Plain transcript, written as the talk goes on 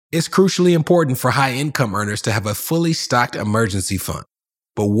It's crucially important for high income earners to have a fully stocked emergency fund.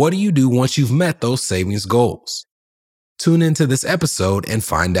 But what do you do once you've met those savings goals? Tune into this episode and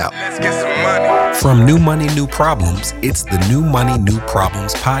find out. Let's get some money. From New Money, New Problems, it's the New Money, New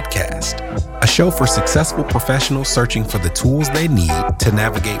Problems podcast, a show for successful professionals searching for the tools they need to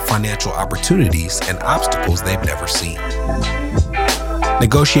navigate financial opportunities and obstacles they've never seen.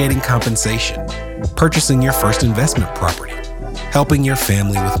 Negotiating compensation, purchasing your first investment property, helping your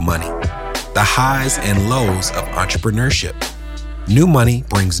family with money, the highs and lows of entrepreneurship. New money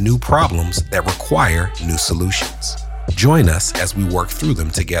brings new problems that require new solutions. Join us as we work through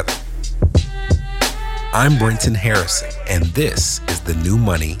them together. I'm Brenton Harrison, and this is the New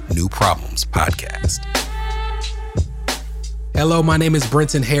Money, New Problems podcast. Hello, my name is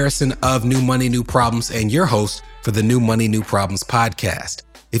Brenton Harrison of New Money, New Problems, and your host for the New Money, New Problems podcast.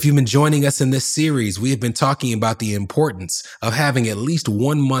 If you've been joining us in this series, we have been talking about the importance of having at least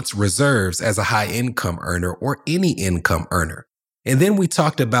 1 month's reserves as a high income earner or any income earner. And then we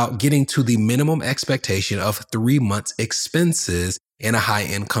talked about getting to the minimum expectation of 3 months expenses in a high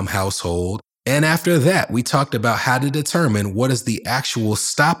income household. And after that, we talked about how to determine what is the actual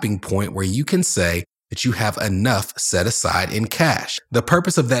stopping point where you can say that you have enough set aside in cash. The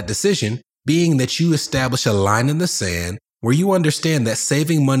purpose of that decision being that you establish a line in the sand where you understand that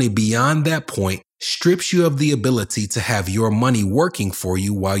saving money beyond that point strips you of the ability to have your money working for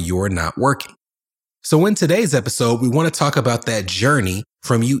you while you're not working. So in today's episode, we want to talk about that journey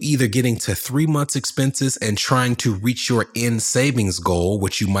from you either getting to 3 months expenses and trying to reach your end savings goal,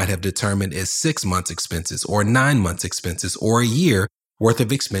 which you might have determined is 6 months expenses or 9 months expenses or a year worth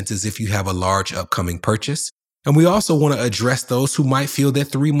of expenses if you have a large upcoming purchase. And we also want to address those who might feel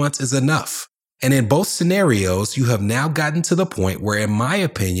that 3 months is enough. And in both scenarios, you have now gotten to the point where, in my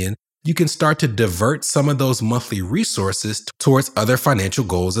opinion, you can start to divert some of those monthly resources towards other financial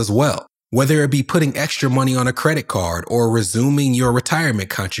goals as well. Whether it be putting extra money on a credit card or resuming your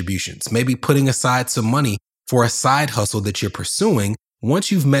retirement contributions, maybe putting aside some money for a side hustle that you're pursuing.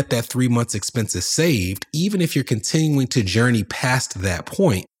 Once you've met that 3 months expenses saved, even if you're continuing to journey past that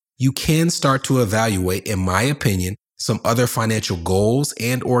point, you can start to evaluate, in my opinion, some other financial goals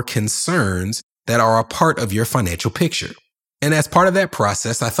and or concerns that are a part of your financial picture. And as part of that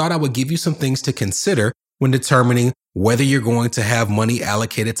process, I thought I would give you some things to consider when determining whether you're going to have money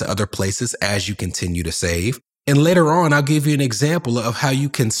allocated to other places as you continue to save. And later on, I'll give you an example of how you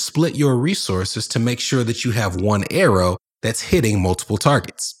can split your resources to make sure that you have one arrow that's hitting multiple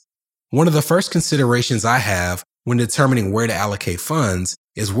targets. One of the first considerations I have when determining where to allocate funds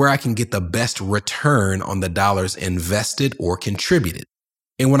is where I can get the best return on the dollars invested or contributed.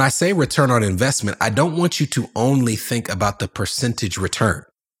 And when I say return on investment, I don't want you to only think about the percentage return.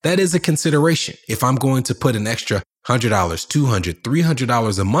 That is a consideration. If I'm going to put an extra $100, $200,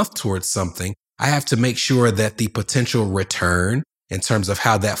 $300 a month towards something, I have to make sure that the potential return in terms of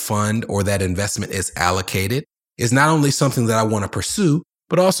how that fund or that investment is allocated is not only something that I want to pursue,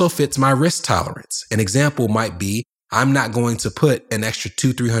 but also fits my risk tolerance. An example might be I'm not going to put an extra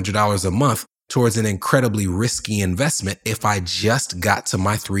 $200, $300 a month towards an incredibly risky investment if I just got to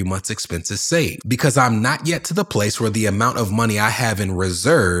my 3 months expenses saved, because I'm not yet to the place where the amount of money I have in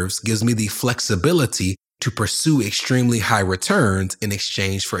reserves gives me the flexibility to pursue extremely high returns in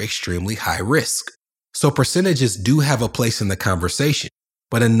exchange for extremely high risk. So percentages do have a place in the conversation,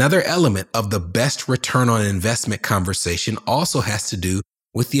 but another element of the best return on investment conversation also has to do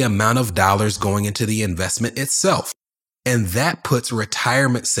with the amount of dollars going into the investment itself. And that puts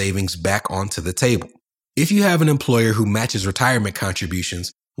retirement savings back onto the table. If you have an employer who matches retirement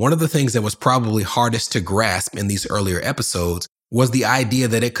contributions, one of the things that was probably hardest to grasp in these earlier episodes was the idea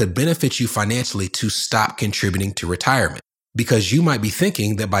that it could benefit you financially to stop contributing to retirement, because you might be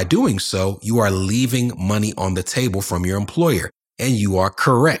thinking that by doing so, you are leaving money on the table from your employer, and you are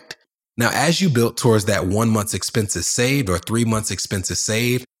correct. Now, as you built towards that 1 month's expenses saved or 3 months expenses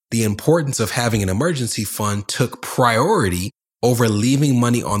saved, the importance of having an emergency fund took priority over leaving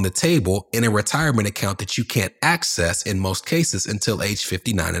money on the table in a retirement account that you can't access in most cases until age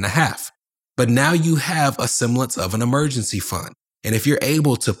 59 and a half. But now you have a semblance of an emergency fund. And if you're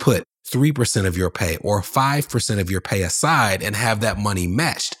able to put 3% of your pay or 5% of your pay aside and have that money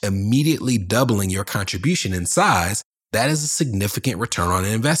matched, immediately doubling your contribution in size, that is a significant return on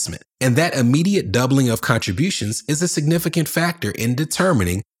investment. And that immediate doubling of contributions is a significant factor in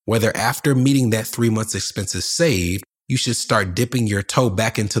determining whether after meeting that 3 months expenses saved, you should start dipping your toe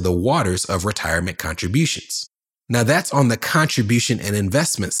back into the waters of retirement contributions. Now that's on the contribution and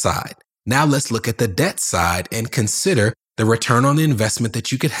investment side. Now let's look at the debt side and consider the return on the investment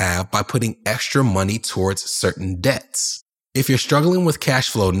that you could have by putting extra money towards certain debts. If you're struggling with cash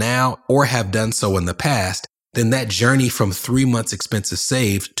flow now or have done so in the past, then that journey from 3 months expenses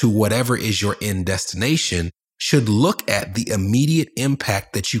saved to whatever is your end destination should look at the immediate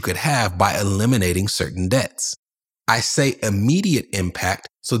impact that you could have by eliminating certain debts. I say immediate impact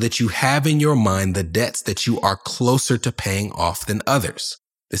so that you have in your mind the debts that you are closer to paying off than others.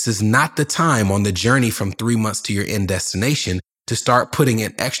 This is not the time on the journey from 3 months to your end destination to start putting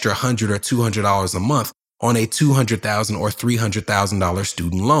an extra $100 or $200 a month on a $200,000 or $300,000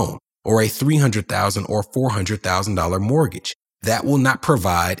 student loan or a $300,000 or $400,000 mortgage. That will not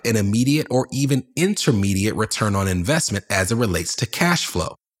provide an immediate or even intermediate return on investment as it relates to cash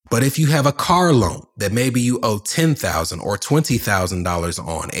flow. But if you have a car loan that maybe you owe $10,000 or $20,000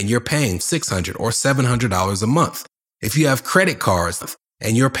 on and you're paying $600 or $700 a month, if you have credit cards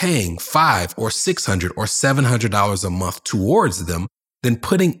and you're paying $500 or $600 or $700 a month towards them, then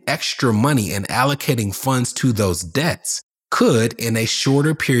putting extra money and allocating funds to those debts could, in a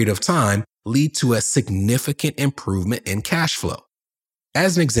shorter period of time, lead to a significant improvement in cash flow.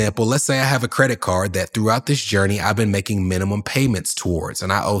 As an example, let's say I have a credit card that throughout this journey I've been making minimum payments towards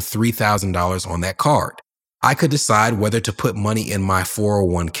and I owe $3,000 on that card. I could decide whether to put money in my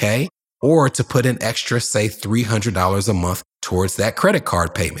 401k or to put an extra, say, $300 a month towards that credit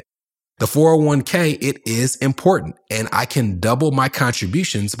card payment. The 401k, it is important, and I can double my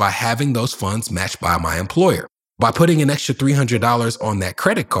contributions by having those funds matched by my employer. By putting an extra $300 on that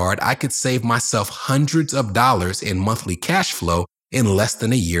credit card, I could save myself hundreds of dollars in monthly cash flow in less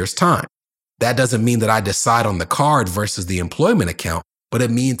than a year's time. That doesn't mean that I decide on the card versus the employment account, but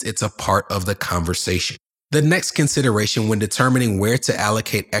it means it's a part of the conversation. The next consideration when determining where to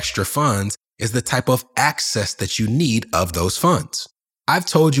allocate extra funds is the type of access that you need of those funds. I've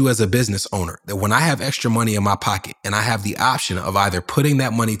told you as a business owner that when I have extra money in my pocket and I have the option of either putting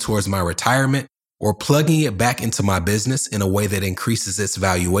that money towards my retirement or plugging it back into my business in a way that increases its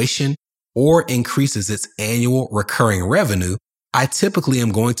valuation or increases its annual recurring revenue, I typically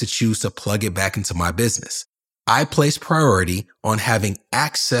am going to choose to plug it back into my business. I place priority on having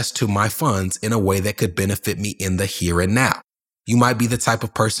access to my funds in a way that could benefit me in the here and now. You might be the type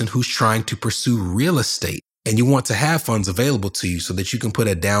of person who's trying to pursue real estate and you want to have funds available to you so that you can put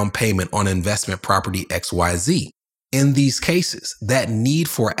a down payment on investment property XYZ. In these cases, that need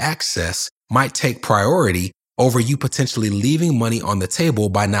for access might take priority over you potentially leaving money on the table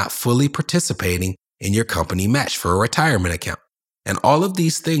by not fully participating in your company match for a retirement account. And all of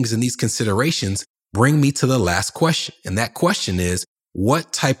these things and these considerations bring me to the last question. And that question is,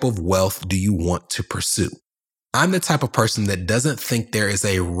 what type of wealth do you want to pursue? I'm the type of person that doesn't think there is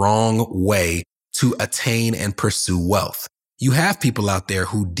a wrong way to attain and pursue wealth. You have people out there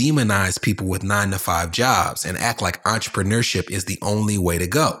who demonize people with 9-to-5 jobs and act like entrepreneurship is the only way to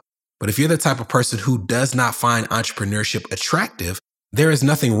go. But if you're the type of person who does not find entrepreneurship attractive, there is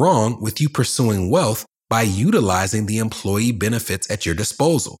nothing wrong with you pursuing wealth by utilizing the employee benefits at your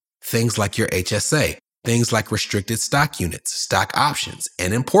disposal. Things like your HSA, things like restricted stock units, stock options,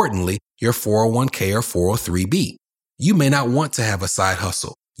 and importantly, your 401k or 403b. You may not want to have a side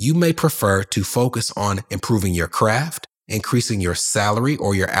hustle. You may prefer to focus on improving your craft, increasing your salary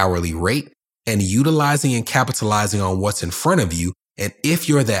or your hourly rate, and utilizing and capitalizing on what's in front of you. And if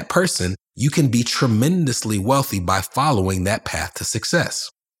you're that person, you can be tremendously wealthy by following that path to success.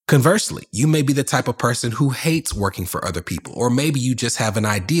 Conversely, you may be the type of person who hates working for other people, or maybe you just have an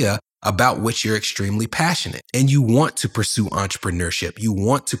idea about which you're extremely passionate and you want to pursue entrepreneurship. You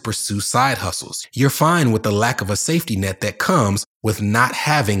want to pursue side hustles. You're fine with the lack of a safety net that comes with not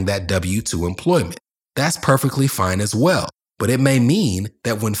having that W-2 employment. That's perfectly fine as well. But it may mean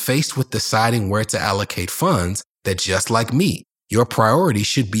that when faced with deciding where to allocate funds, that just like me, your priority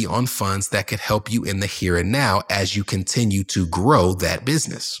should be on funds that could help you in the here and now as you continue to grow that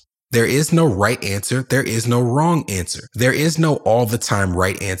business. There is no right answer. There is no wrong answer. There is no all the time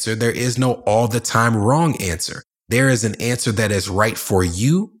right answer. There is no all the time wrong answer. There is an answer that is right for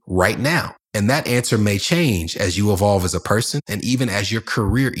you right now. And that answer may change as you evolve as a person and even as your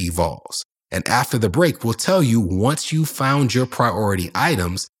career evolves. And after the break, we'll tell you once you've found your priority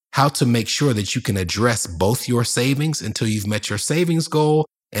items, how to make sure that you can address both your savings until you've met your savings goal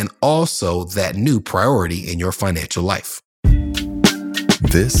and also that new priority in your financial life.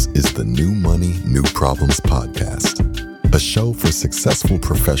 This is the New Money, New Problems podcast, a show for successful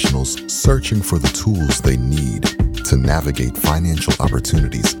professionals searching for the tools they need to navigate financial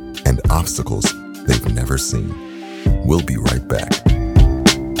opportunities and obstacles they've never seen. We'll be right back.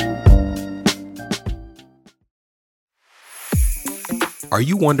 Are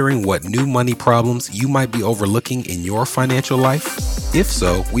you wondering what new money problems you might be overlooking in your financial life? If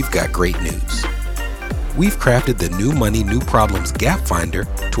so, we've got great news. we've crafted the New Money, New Problems Gap Finder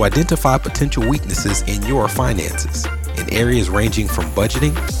to identify potential weaknesses in your finances in areas ranging from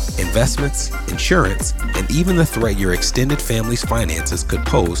budgeting, investments, insurance, and even the threat your extended family's finances could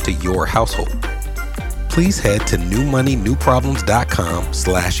pose to your household. Please head to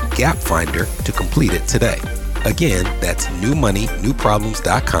newmoneynewproblems.com/gapfinder to complete it today. Again, that's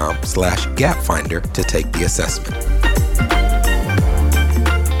newmoneynewproblems.com/gapfinder to take the assessment.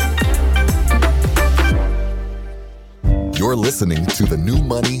 You're listening to the New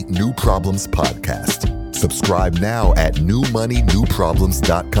Money, New Problems podcast. Subscribe now at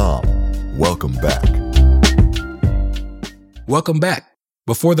newmoneynewproblems.com. Welcome back. Welcome back.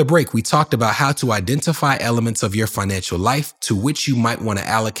 Before the break, we talked about how to identify elements of your financial life to which you might want to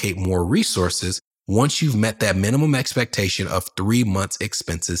allocate more resources once you've met that minimum expectation of 3 months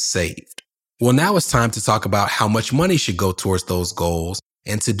expenses saved. Well, now it's time to talk about how much money should go towards those goals.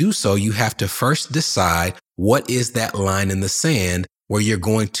 And to do so, you have to first decide what is that line in the sand where you're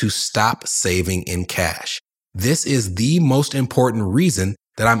going to stop saving in cash. This is the most important reason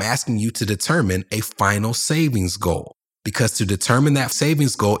that I'm asking you to determine a final savings goal. Because to determine that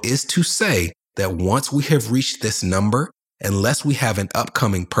savings goal is to say that once we have reached this number, unless we have an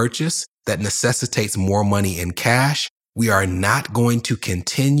upcoming purchase that necessitates more money in cash, we are not going to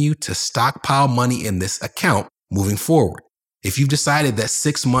continue to stockpile money in this account moving forward. If you've decided that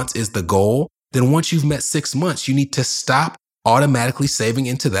 6 months is the goal, then once you've met 6 months, you need to stop automatically saving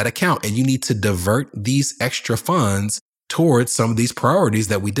into that account and you need to divert these extra funds towards some of these priorities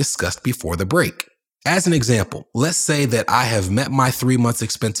that we discussed before the break. As an example, let's say that I have met my 3 months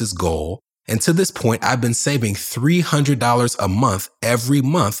expenses goal, and to this point, I've been saving $300 a month every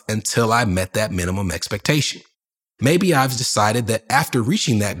month until I met that minimum expectation. Maybe I've decided that after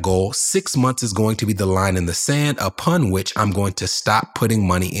reaching that goal, 6 months is going to be the line in the sand upon which I'm going to stop putting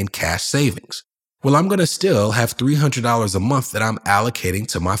money in cash savings. Well, I'm going to still have $300 a month that I'm allocating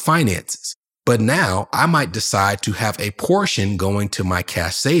to my finances. But now I might decide to have a portion going to my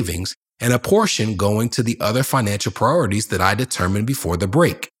cash savings and a portion going to the other financial priorities that I determined before the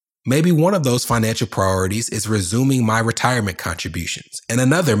break. Maybe one of those financial priorities is resuming my retirement contributions, and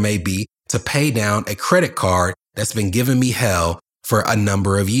another may be to pay down a credit card that's been giving me hell for a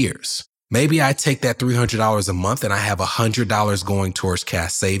number of years. Maybe I take that $300 a month and I have $100 going towards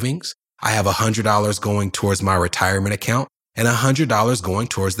cash savings. I have $100 going towards my retirement account and $100 going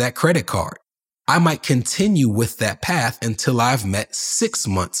towards that credit card. I might continue with that path until I've met 6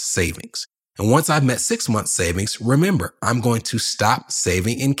 months savings. And once I've met 6 months savings, remember, I'm going to stop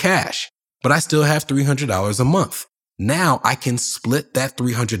saving in cash, but I still have $300 a month. Now I can split that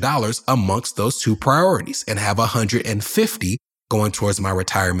 $300 amongst those two priorities and have $150 going towards my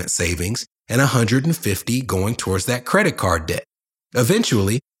retirement savings and $150 going towards that credit card debt.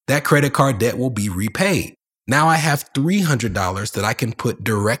 Eventually, that credit card debt will be repaid. Now I have $300 that I can put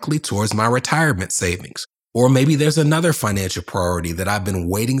directly towards my retirement savings. Or maybe there's another financial priority that I've been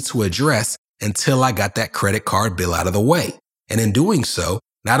waiting to address until I got that credit card bill out of the way. And in doing so,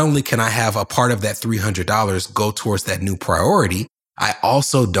 not only can I have a part of that $300 go towards that new priority, I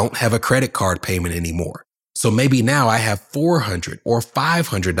also don't have a credit card payment anymore. So maybe now I have $400 or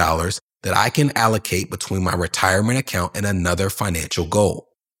 $500 that I can allocate between my retirement account and another financial goal.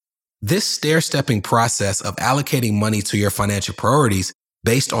 This stair-stepping process of allocating money to your financial priorities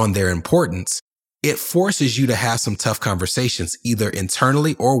based on their importance, it forces you to have some tough conversations either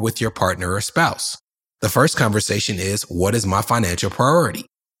internally or with your partner or spouse. The first conversation is, what is my financial priority?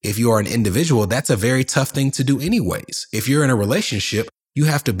 If you are an individual, that's a very tough thing to do anyways. If you're in a relationship, you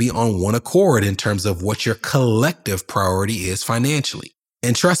have to be on one accord in terms of what your collective priority is financially.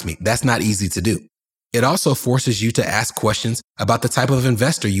 And trust me, that's not easy to do. It also forces you to ask questions about the type of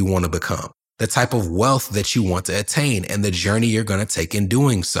investor you want to become, the type of wealth that you want to attain, and the journey you're going to take in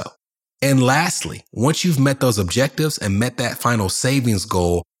doing so. And lastly, once you've met those objectives and met that final savings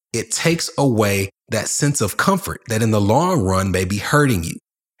goal, it takes away that sense of comfort that in the long run may be hurting you.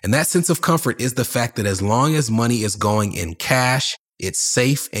 And that sense of comfort is the fact that as long as money is going in cash, it's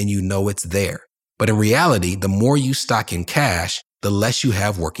safe and you know it's there. But in reality, the more you stock in cash, the less you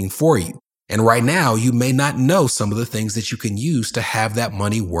have working for you. And right now, you may not know some of the things that you can use to have that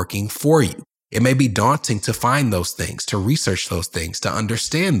money working for you. It may be daunting to find those things, to research those things, to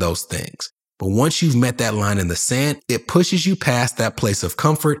understand those things. But once you've met that line in the sand, it pushes you past that place of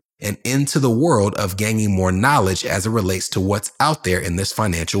comfort and into the world of gaining more knowledge as it relates to what's out there in this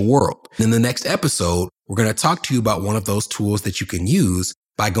financial world. In the next episode, we're going to talk to you about one of those tools that you can use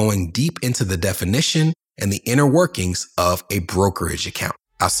by going deep into the definition and the inner workings of a brokerage account.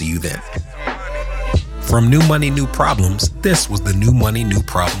 I'll see you then. From New Money, New Problems, this was the New Money, New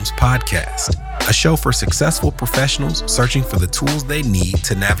Problems podcast. a show for successful professionals searching for the tools they need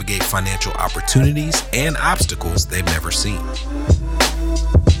to navigate financial opportunities and obstacles they've never seen.